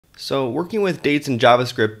So working with dates in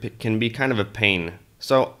JavaScript can be kind of a pain.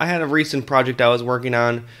 So I had a recent project I was working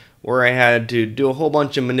on where I had to do a whole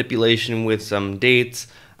bunch of manipulation with some dates.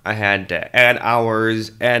 I had to add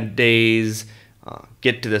hours, add days,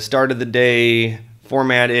 get to the start of the day,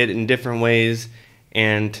 format it in different ways,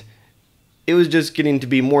 and it was just getting to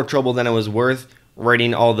be more trouble than it was worth,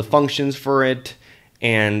 writing all the functions for it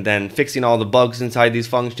and then fixing all the bugs inside these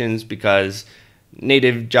functions because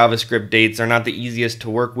native JavaScript dates are not the easiest to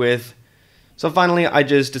work with. So finally I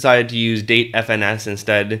just decided to use date-fns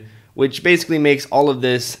instead, which basically makes all of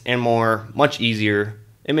this and more much easier.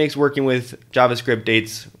 It makes working with JavaScript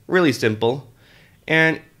dates really simple,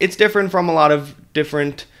 and it's different from a lot of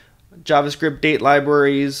different JavaScript date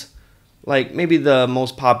libraries. Like maybe the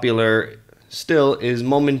most popular still is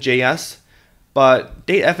moment.js, but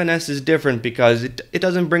date-fns is different because it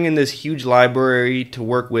doesn't bring in this huge library to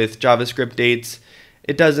work with JavaScript dates.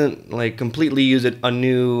 It doesn't like completely use a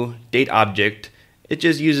new date object. It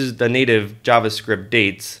just uses the native JavaScript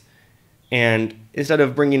dates. And instead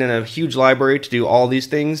of bringing in a huge library to do all these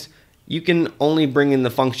things, you can only bring in the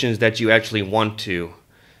functions that you actually want to,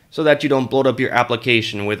 so that you don't bloat up your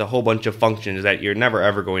application with a whole bunch of functions that you're never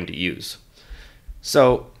ever going to use.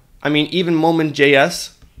 So, I mean, even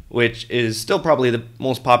moment.js, which is still probably the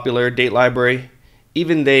most popular date library,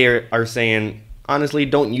 even they are saying, honestly,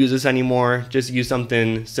 don't use this anymore. Just use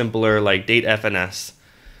something simpler like date-fns.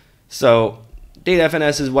 So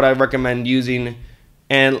date-fns is what I recommend using,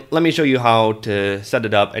 and let me show you how to set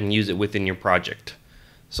it up and use it within your project.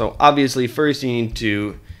 So obviously first you need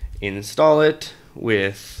to install it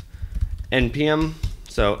with npm.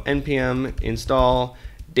 So npm install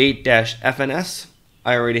date-fns.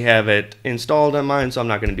 I already have it installed on mine, so I'm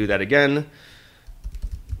not going to do that again.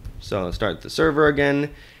 So let's start the server again,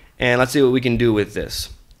 and let's see what we can do with this.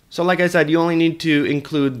 So like I said, you only need to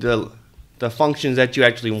include the functions that you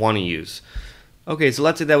actually want to use. Okay, so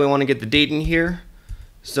let's say that we want to get the date in here.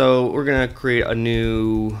 So we're going to create a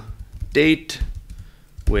new date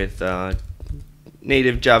with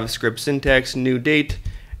native JavaScript syntax, new date,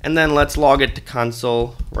 and then let's log it to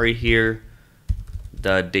console right here,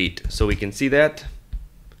 the date, so we can see that.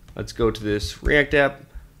 Let's go to this React app,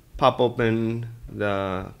 pop open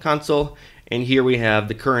the console, and here we have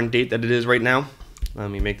the current date that it is right now.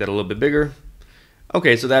 Let me make that a little bit bigger.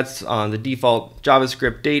 Okay, so that's the default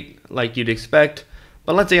JavaScript date like you'd expect.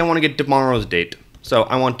 But let's say I want to get tomorrow's date. So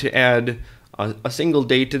I want to add a single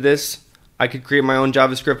date to this. I could create my own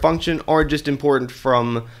JavaScript function or just import it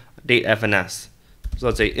from date-fns. So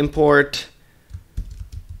let's say import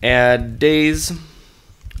add days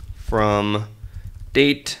from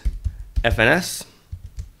date-fns.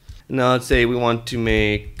 Now let's say we want to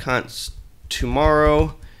make const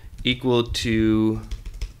tomorrow equal to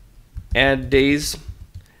add days,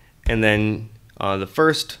 and then the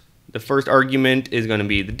first argument is going to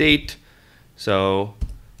be the date. So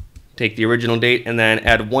take the original date and then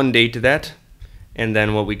add one date to that, and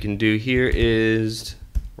then what we can do here is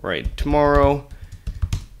write tomorrow.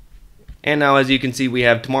 And now as you can see, we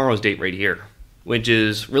have tomorrow's date right here, which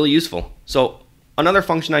is really useful. So another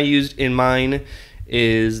function I used in mine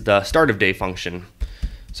is the start of day function.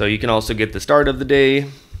 So you can also get the start of the day.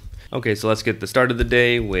 Okay, so let's get the start of the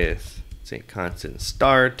day with, say, constant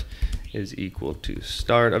start is equal to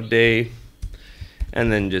start of day, and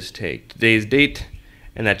then just take today's date,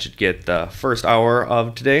 and that should get the first hour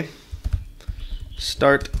of today.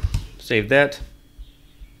 Start, save that,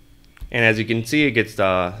 and as you can see, it gets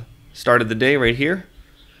the start of the day right here.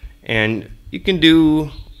 And you can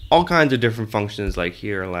do all kinds of different functions like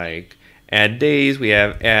here, like add days, we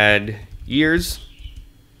have add years,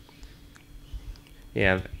 we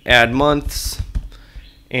have add months,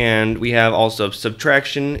 and we have also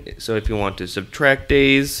subtraction. So if you want to subtract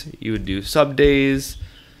days, you would do sub days,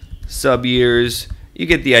 sub years. You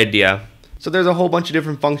get the idea. So there's a whole bunch of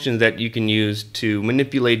different functions that you can use to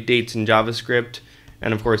manipulate dates in JavaScript.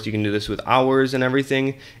 And of course you can do this with hours and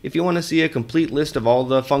everything. If you want to see a complete list of all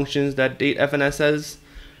the functions that date-fns has,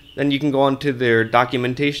 then you can go onto their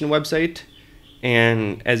documentation website,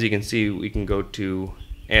 and as you can see, we can go to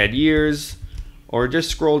add years, or just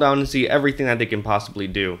scroll down and see everything that they can possibly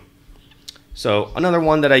do. So another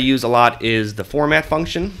one that I use a lot is the format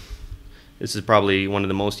function. This is probably one of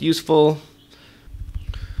the most useful.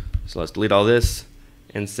 So let's delete all this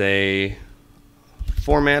and say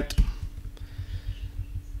format.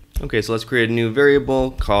 Okay, so let's create a new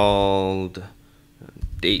variable called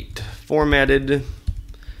date formatted.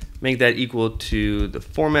 Make that equal to the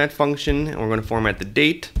format function, and we're going to format the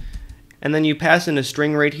date. And then you pass in a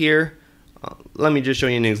string right here. Let me just show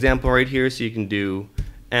you an example right here. So you can do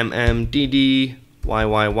mmdd,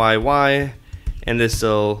 yyyyy, and this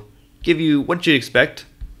will give you what you'd expect.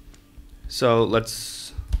 So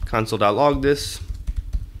let's console.log this.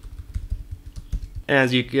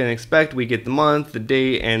 As you can expect, we get the month, the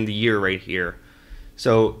day, and the year right here.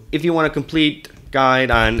 So if you want a complete guide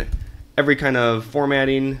on every kind of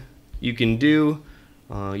formatting you can do,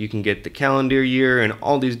 you can get the calendar year in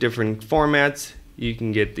all these different formats. You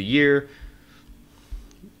can get the year,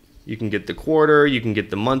 you can get the quarter, you can get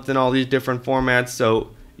the month in all these different formats.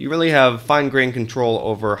 So you really have fine-grained control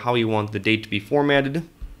over how you want the date to be formatted.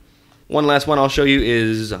 One last one I'll show you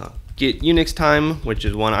is get Unix time, which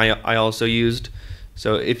is one I also used.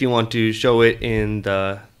 So if you want to show it in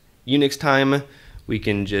the Unix time, we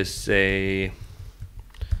can just say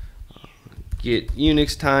get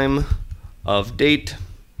Unix time of date,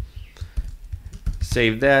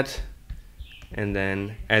 save that, and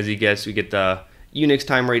then as you guess, we get the Unix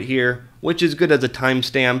time right here, which is good as a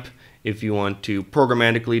timestamp if you want to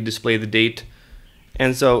programmatically display the date.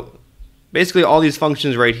 And so basically all these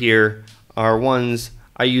functions right here are ones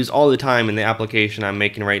I use all the time in the application I'm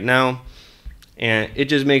making right now, and it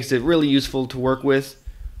just makes it really useful to work with.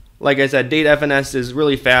 Like I said, date-fns is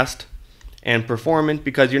really fast and performant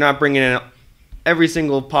because you're not bringing in every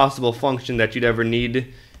single possible function that you'd ever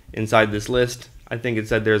need inside this list. I think it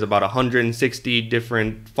said there's about 160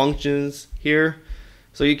 different functions here,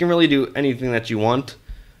 so you can really do anything that you want,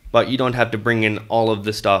 but you don't have to bring in all of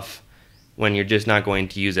the stuff when you're just not going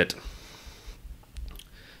to use it.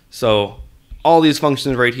 So all these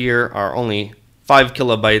functions right here are only 5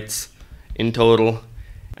 kilobytes in total,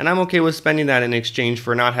 and I'm okay with spending that in exchange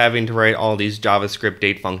for not having to write all these JavaScript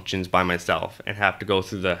date functions by myself and have to go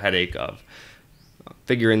through the headache of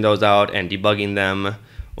figuring those out and debugging them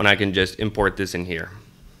when I can just import this in here.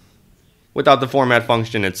 Without the format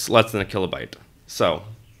function, it's less than a kilobyte, so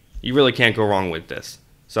you really can't go wrong with this.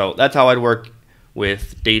 So that's how I'd work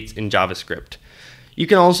with dates in JavaScript. You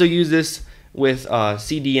can also use this with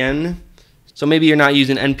CDN. So maybe you're not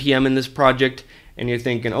using NPM in this project and you're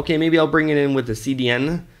thinking, okay, maybe I'll bring it in with a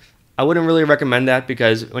CDN. I wouldn't really recommend that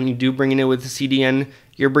because when you do bring it in with the CDN,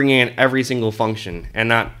 you're bringing in every single function and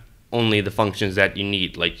not only the functions that you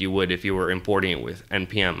need like you would if you were importing it with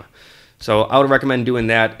NPM. So I would recommend doing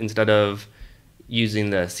that instead of using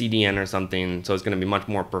the CDN or something, so it's going to be much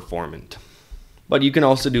more performant. But you can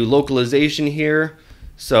also do localization here.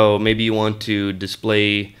 So maybe you want to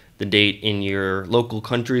display the date in your local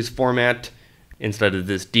country's format instead of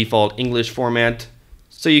this default English format.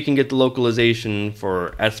 So you can get the localization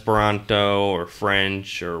for Esperanto or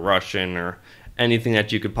French or Russian or anything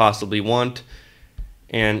that you could possibly want.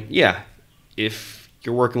 And yeah, if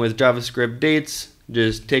you're working with JavaScript dates,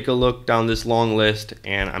 just take a look down this long list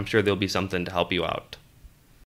and I'm sure there'll be something to help you out.